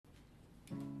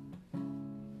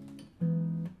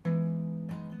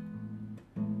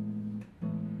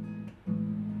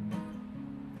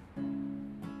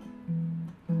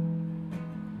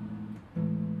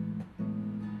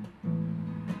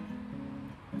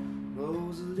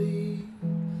Rosalee,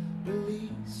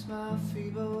 release my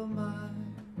feeble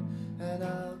mind, and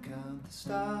I'll count the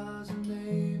stars and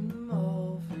name them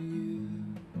all for you.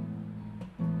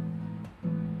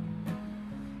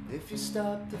 If you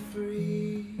stop the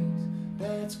freeze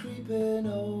that's creeping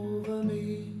over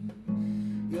me,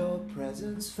 your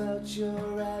presence felt,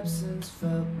 your absence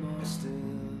felt more still.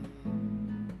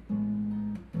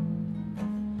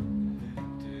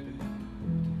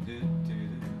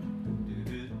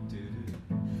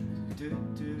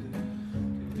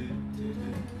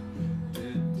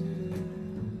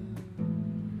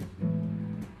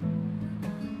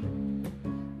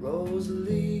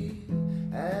 Rosalee,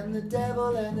 and the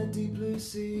devil and the deep blue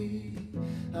sea,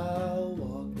 I'll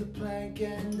walk the plank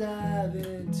and dive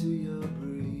into your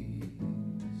breeze.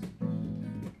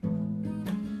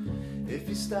 If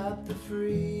you stop the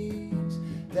freeze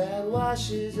that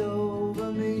washes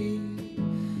over me,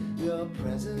 your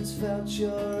presence felt,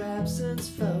 your absence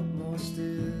felt more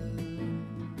still.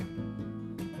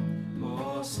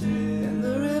 More still. And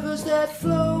the rivers that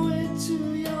flow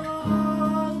into your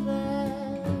heartland,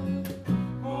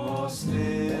 more still.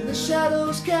 And the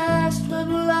shadows cast